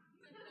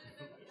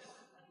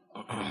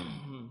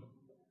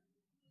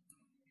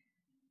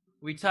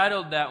 We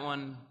titled that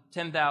one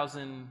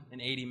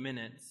 10,080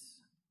 Minutes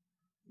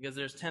because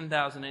there's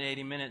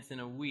 10,080 minutes in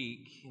a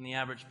week, and the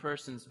average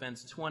person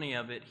spends 20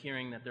 of it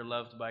hearing that they're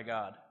loved by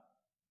God.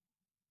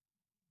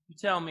 You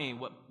tell me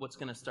what's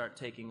going to start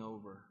taking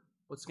over,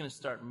 what's going to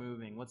start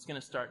moving, what's going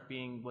to start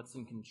being what's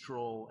in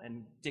control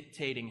and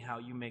dictating how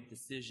you make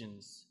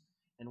decisions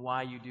and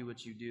why you do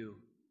what you do.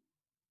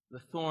 The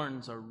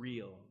thorns are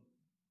real,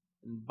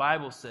 and the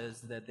Bible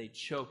says that they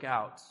choke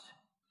out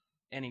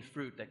any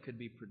fruit that could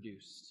be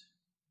produced.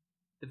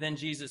 But then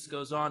Jesus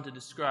goes on to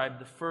describe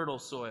the fertile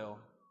soil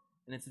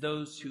And it's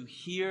those who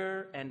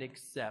hear and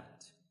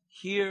accept,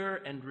 hear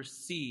and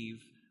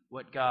receive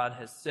what God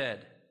has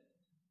said.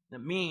 That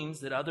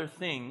means that other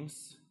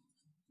things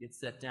get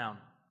set down.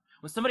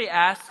 When somebody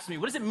asks me,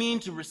 what does it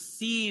mean to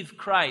receive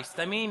Christ?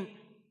 It means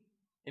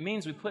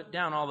we put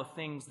down all the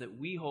things that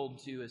we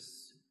hold to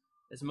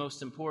as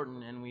most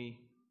important, and we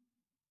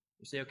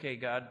say, okay,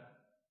 God,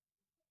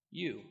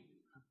 you're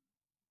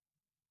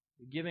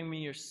giving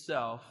me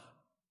yourself,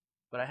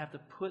 but I have to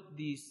put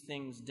these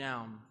things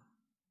down.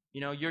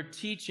 Your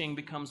teaching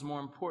becomes more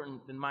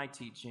important than my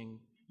teaching.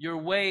 Your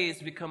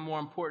ways become more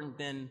important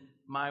than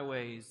my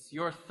ways.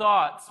 Your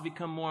thoughts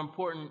become more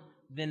important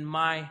than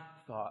my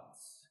thoughts.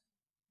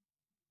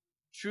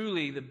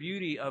 Truly, the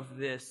beauty of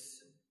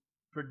this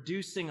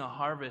producing a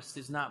harvest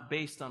is not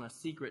based on a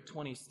secret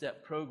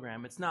 20-step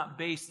program. It's not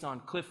based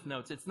on Cliff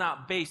Notes. It's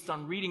not based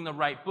on reading the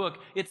right book.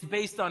 It's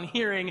based on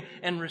hearing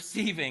and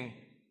receiving.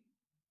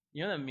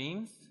 You know what that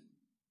means?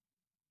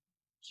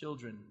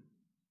 Children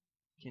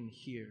can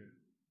hear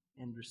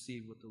and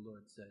receive what the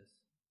Lord says.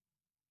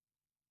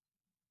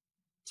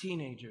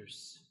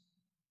 Teenagers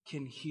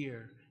can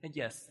hear. And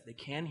yes, they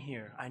can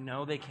hear. I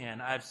know they can.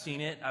 I've seen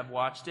it. I've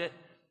watched it.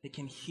 They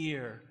can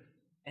hear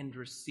and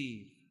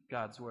receive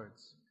God's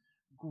words.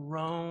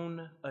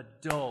 Grown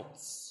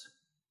adults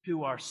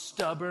who are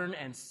stubborn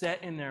and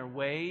set in their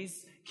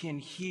ways can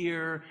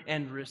hear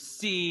and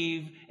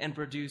receive and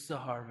produce a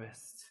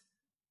harvest.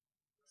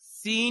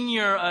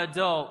 Senior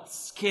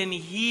adults can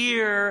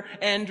hear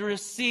and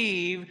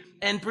receive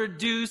and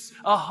produce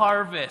a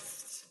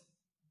harvest.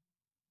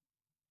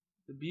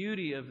 The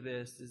beauty of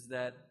this is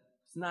that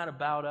it's not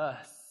about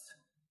us.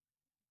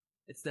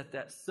 It's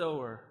that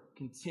sower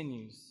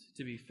continues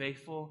to be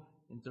faithful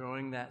in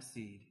throwing that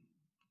seed.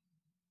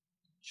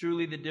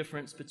 Truly, the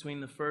difference between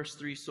the first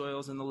three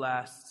soils and the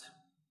last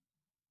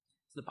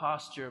is the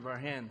posture of our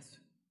hands.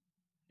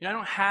 I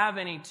don't have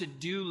any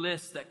to-do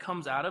list that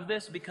comes out of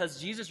this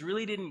because Jesus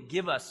really didn't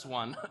give us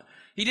one.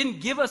 He didn't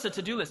give us a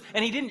to-do list,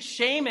 and he didn't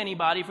shame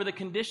anybody for the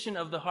condition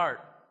of the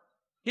heart.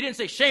 He didn't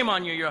say, shame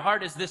on you, your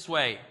heart is this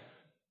way.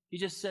 He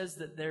just says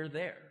that they're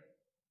there,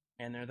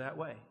 and they're that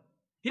way.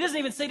 He doesn't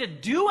even say to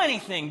do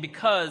anything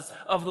because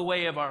of the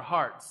way of our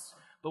hearts.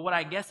 But what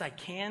I guess I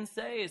can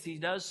say is he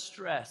does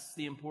stress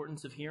the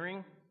importance of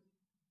hearing.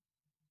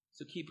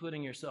 So keep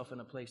putting yourself in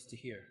a place to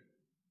hear.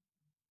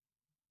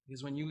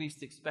 Because when you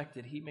least expect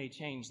it, he may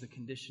change the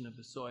condition of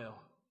the soil.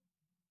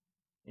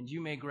 And you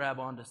may grab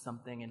onto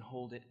something and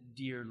hold it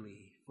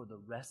dearly for the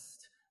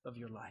rest of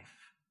your life.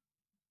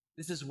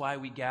 This is why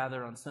we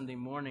gather on Sunday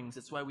mornings.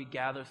 It's why we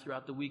gather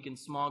throughout the week in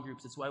small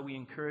groups. It's why we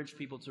encourage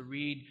people to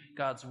read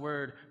God's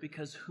word,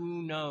 because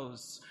who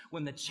knows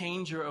when the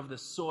changer of the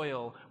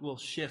soil will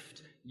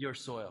shift your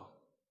soil.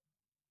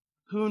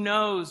 Who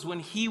knows when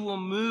he will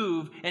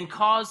move and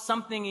cause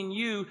something in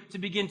you to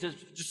begin to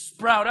just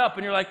sprout up,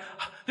 and you're like,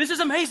 this is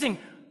amazing.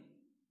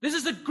 This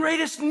is the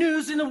greatest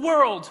news in the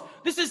world.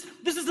 This is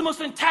the most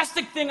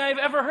fantastic thing I've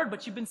ever heard.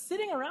 But you've been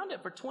sitting around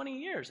it for 20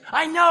 years.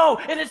 I know,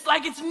 and it's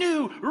like it's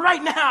new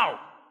right now.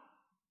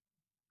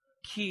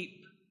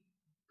 Keep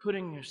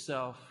putting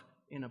yourself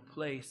in a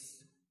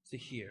place to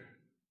hear.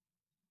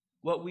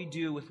 What we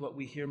do with what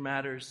we hear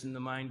matters in the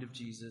mind of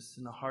Jesus,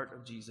 in the heart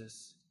of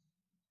Jesus.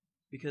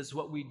 Because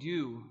what we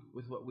do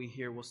with what we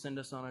hear will send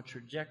us on a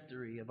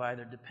trajectory of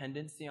either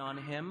dependency on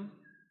him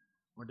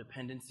or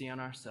dependency on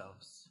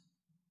ourselves.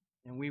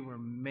 And we were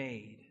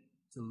made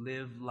to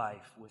live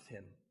life with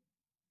him.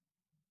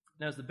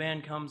 Now, as the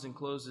band comes and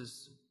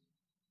closes,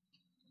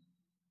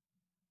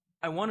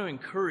 I want to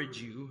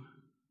encourage you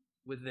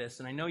with this.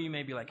 And I know you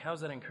may be like,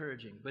 how's that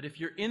encouraging? But if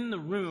you're in the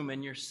room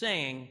and you're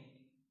saying,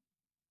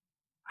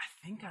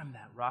 I think I'm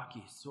that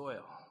rocky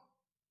soil.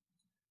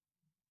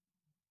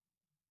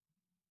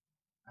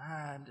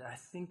 And I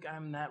think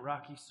I'm that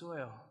rocky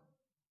soil.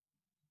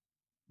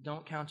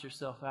 Don't count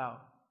yourself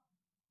out.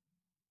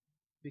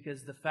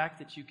 Because the fact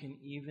that you can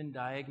even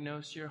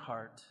diagnose your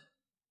heart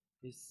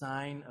is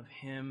sign of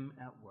him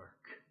at work.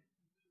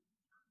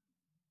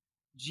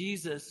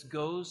 Jesus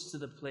goes to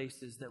the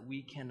places that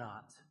we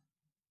cannot.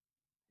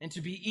 And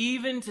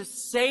to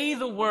say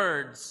the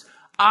words,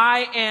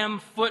 I am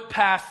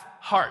footpath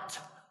heart,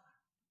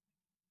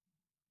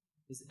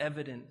 is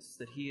evidence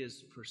that he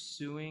is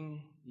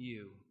pursuing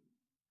you,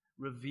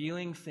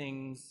 revealing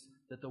things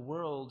that the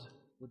world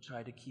would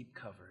try to keep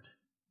covered.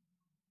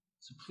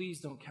 So please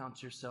don't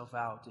count yourself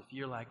out if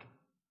you're like,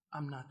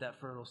 I'm not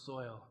that fertile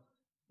soil.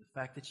 The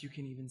fact that you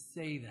can even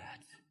say that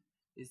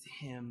is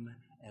him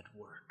at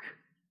work.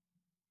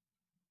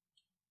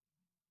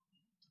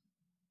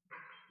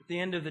 At the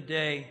end of the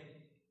day,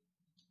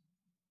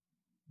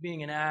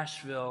 being in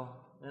Asheville,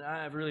 and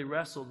I've really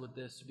wrestled with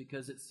this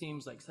because it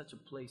seems like such a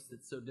place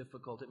that's so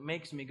difficult. It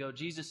makes me go,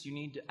 Jesus, you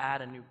need to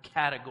add a new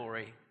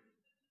category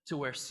to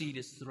where seed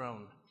is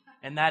thrown,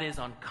 and that is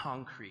on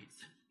concrete.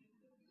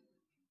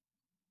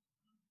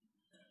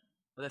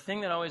 But the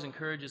thing that always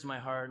encourages my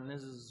heart, and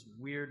this is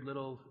a weird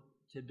little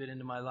tidbit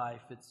into my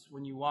life, it's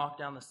when you walk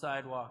down the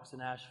sidewalks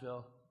in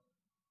Asheville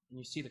and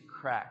you see the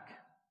crack,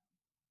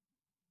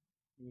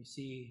 and you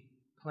see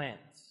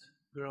plants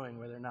growing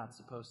where they're not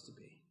supposed to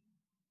be.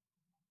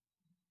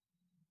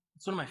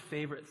 It's one of my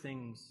favorite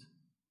things.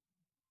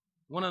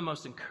 One of the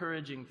most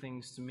encouraging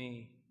things to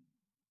me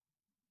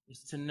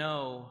is to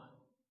know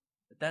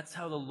that that's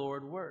how the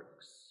Lord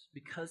works,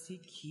 because he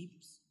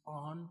keeps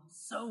on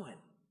sowing.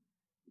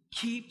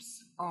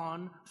 Keeps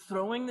on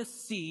throwing the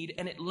seed,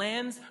 and it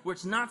lands where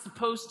it's not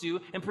supposed to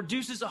and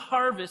produces a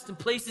harvest in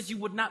places you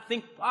would not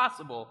think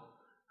possible.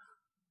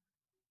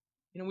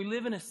 We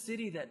live in a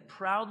city that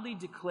proudly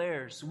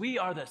declares we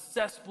are the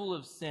cesspool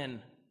of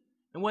sin.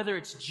 And whether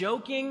it's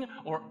joking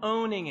or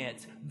owning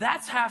it,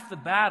 that's half the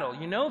battle.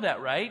 You know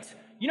that, right?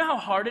 You know how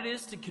hard it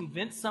is to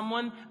convince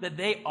someone that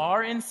they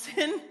are in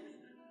sin?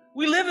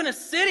 We live in a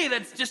city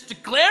that's just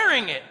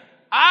declaring it.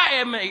 I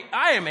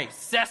am a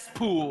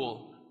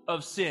cesspool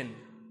of sin.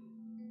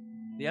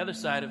 The other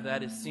side of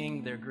that is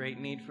seeing their great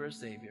need for a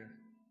Savior.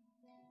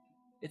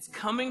 It's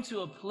coming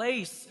to a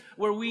place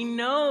where we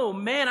know,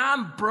 man,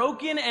 I'm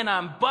broken and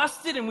I'm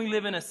busted, and we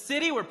live in a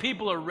city where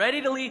people are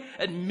readily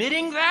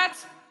admitting that.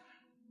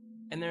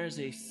 And there's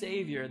a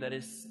Savior that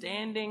is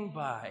standing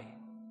by,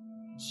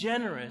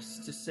 generous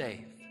to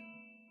save.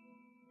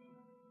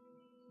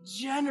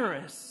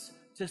 Generous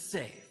to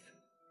save.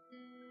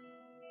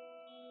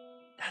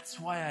 That's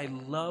why I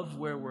love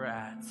where we're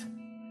at.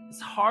 As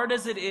hard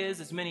as it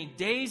is, as many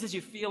days as you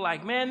feel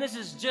like, man, this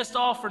is just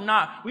all for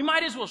naught, we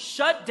might as well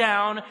shut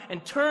down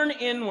and turn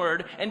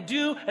inward and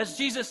do as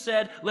Jesus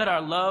said, let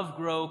our love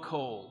grow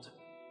cold.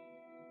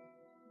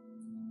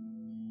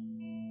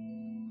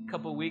 A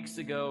couple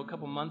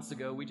months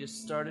ago, we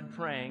just started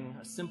praying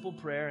a simple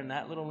prayer in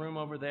that little room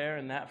over there,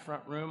 in that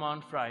front room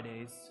on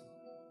Fridays.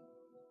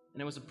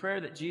 And it was a prayer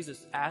that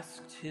Jesus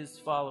asked his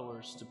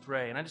followers to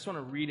pray. And I just want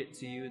to read it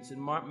to you. It's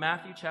in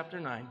Matthew chapter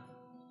 9.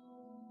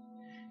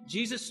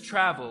 Jesus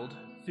traveled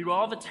through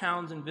all the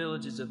towns and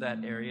villages of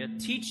that area,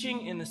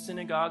 teaching in the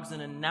synagogues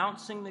and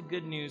announcing the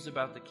good news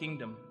about the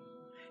kingdom.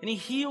 And he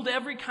healed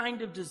every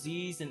kind of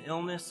disease and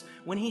illness.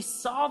 When he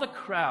saw the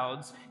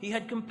crowds, he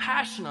had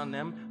compassion on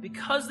them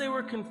because they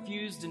were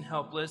confused and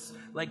helpless,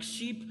 like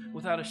sheep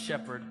without a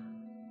shepherd.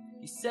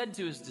 He said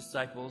to his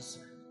disciples,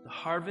 "The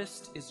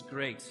harvest is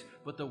great,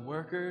 but the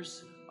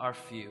workers are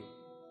few.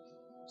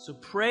 So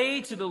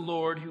pray to the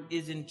Lord who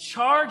is in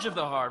charge of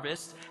the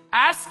harvest.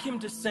 Ask him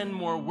to send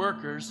more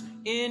workers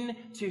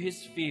into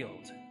his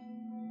field."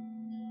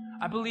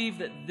 I believe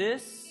that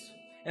this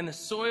and the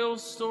soil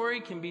story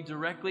can be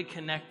directly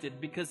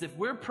connected, because if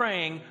we're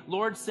praying,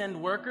 Lord,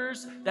 send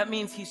workers, that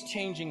means he's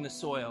changing the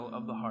soil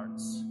of the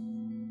hearts.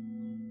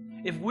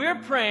 If we're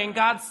praying,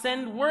 God,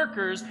 send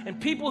workers, and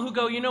people who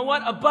go, you know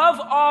what, above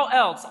all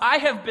else, I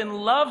have been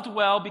loved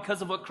well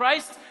because of what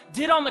Christ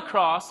did on the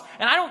cross,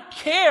 and I don't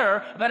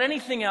care about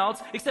anything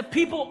else except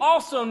people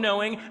also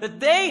knowing that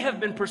they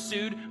have been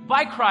pursued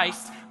by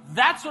Christ,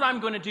 that's what I'm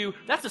going to do.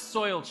 That's a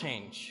soil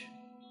change.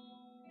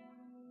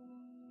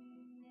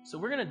 So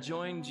we're going to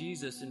join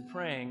Jesus in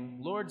praying,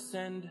 Lord,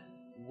 send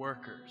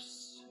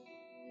workers.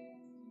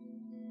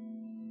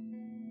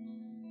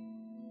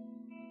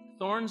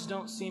 Thorns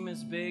don't seem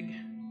as big.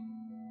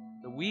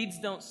 The weeds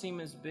don't seem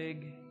as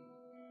big.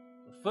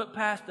 The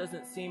footpath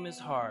doesn't seem as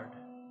hard.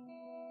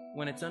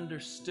 When it's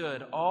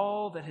understood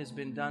all that has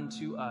been done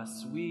to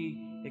us,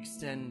 we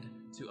extend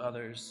to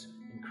others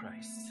in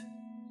Christ.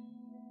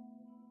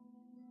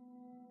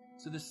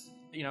 So this,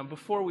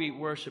 before we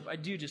worship, I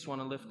do just want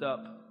to lift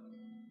up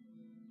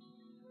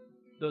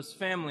those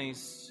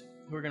families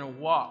who are going to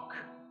walk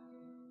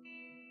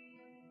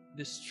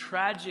this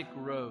tragic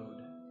road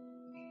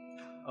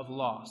of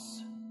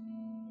loss.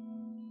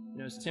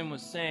 As Tim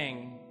was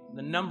saying,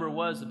 the number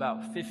was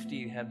about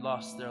 50 had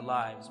lost their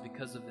lives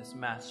because of this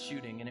mass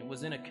shooting, and it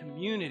was in a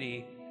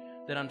community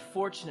that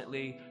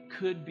unfortunately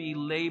could be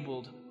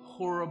labeled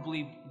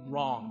horribly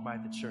wrong by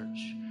the church.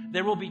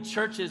 There will be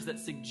churches that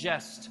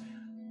suggest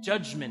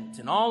judgment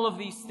and all of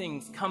these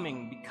things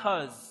coming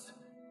because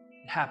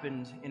it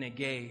happened in a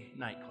gay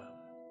nightclub.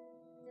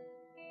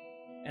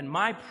 And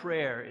my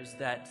prayer is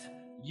that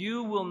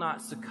you will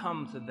not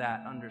succumb to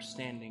that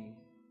understanding,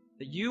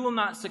 that you will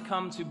not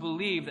succumb to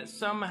believe that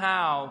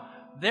somehow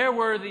they're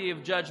worthy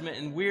of judgment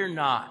and we're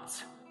not.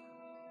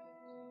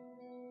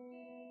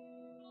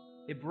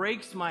 It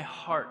breaks my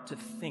heart to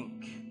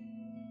think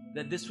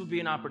that this would be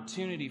an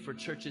opportunity for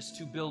churches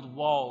to build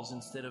walls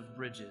instead of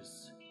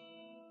bridges.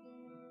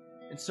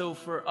 And so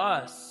for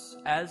us,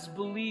 as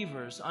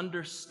believers,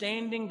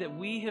 understanding that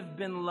we have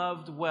been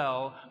loved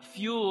well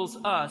fuels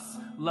us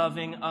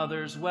loving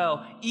others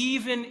well,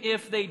 even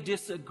if they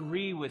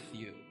disagree with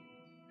you.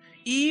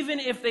 Even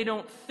if they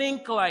don't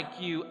think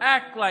like you,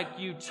 act like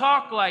you,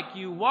 talk like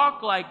you,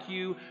 walk like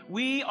you,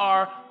 we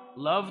are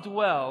loved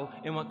well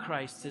in what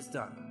Christ has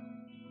done.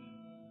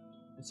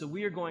 And so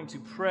we are going to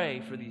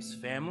pray for these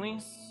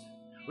families.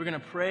 We're going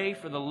to pray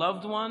for the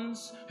loved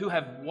ones who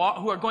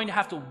are going to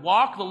have to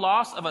walk the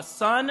loss of a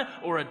son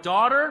or a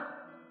daughter.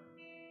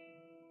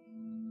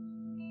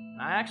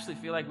 I actually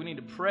feel like we need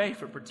to pray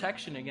for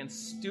protection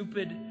against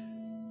stupid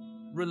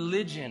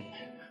religion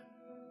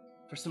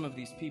for some of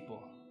these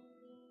people.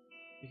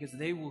 because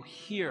they will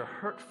hear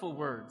hurtful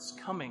words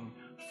coming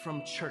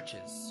from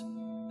churches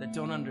that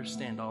don't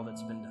understand all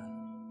that's been done.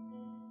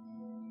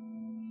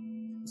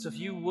 So if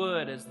you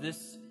would, as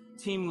this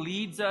team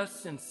leads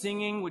us in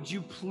singing, would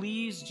you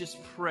please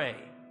just pray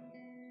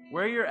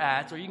where you're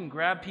at, or you can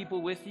grab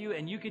people with you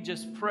and you could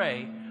just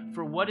pray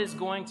for what is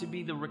going to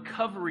be the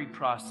recovery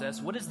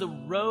process. What does the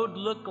road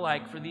look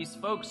like for these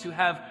folks who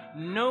have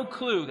no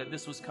clue that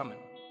this was coming?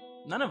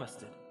 None of us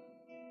did.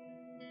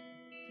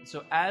 And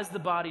so as the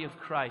body of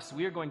Christ,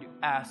 we are going to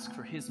ask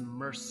for his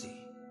mercy.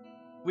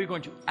 We're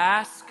going to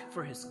ask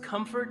for his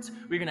comfort.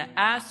 We're going to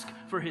ask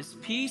for his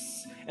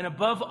peace. And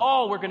above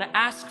all, we're going to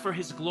ask for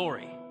his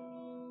glory.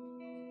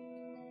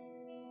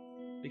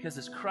 Because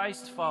as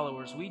Christ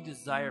followers, we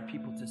desire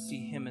people to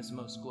see him as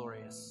most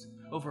glorious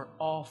over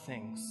all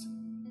things.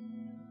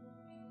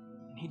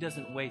 And he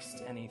doesn't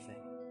waste anything.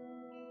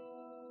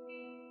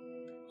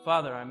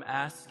 Father, I'm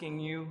asking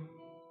you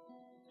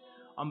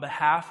on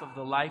behalf of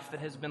the life that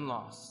has been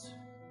lost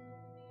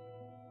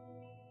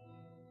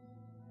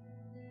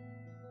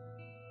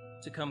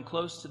to come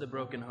close to the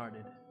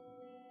brokenhearted.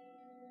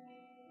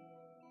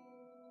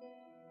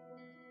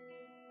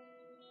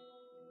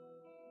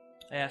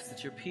 I ask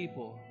that your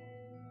people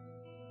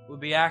will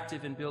be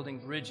active in building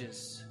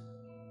bridges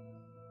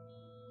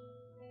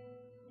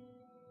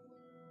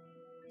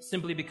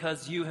simply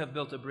because you have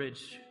built a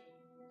bridge.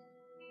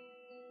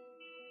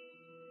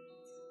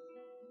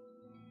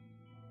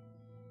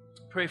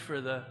 Pray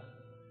for the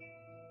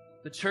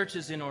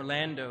churches in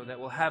Orlando that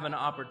will have an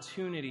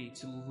opportunity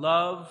to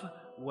love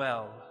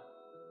well.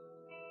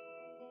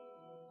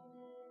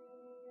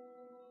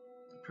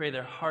 Pray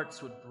their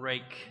hearts would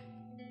break.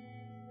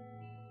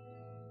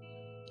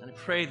 And I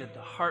pray that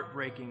the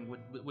heartbreaking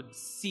would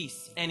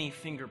cease any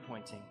finger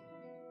pointing.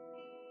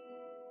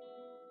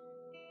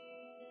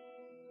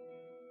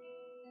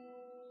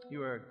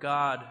 You are a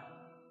God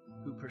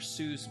who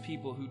pursues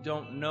people who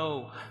don't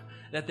know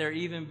that they're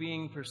even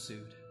being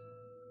pursued.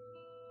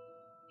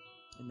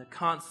 And the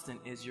constant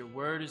is your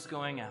word is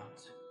going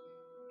out.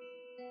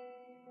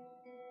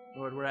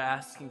 Lord, we're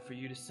asking for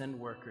you to send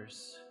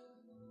workers,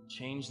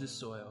 change the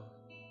soil.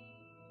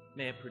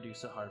 May it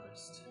produce a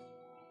harvest.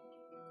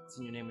 It's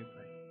in your name we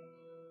pray.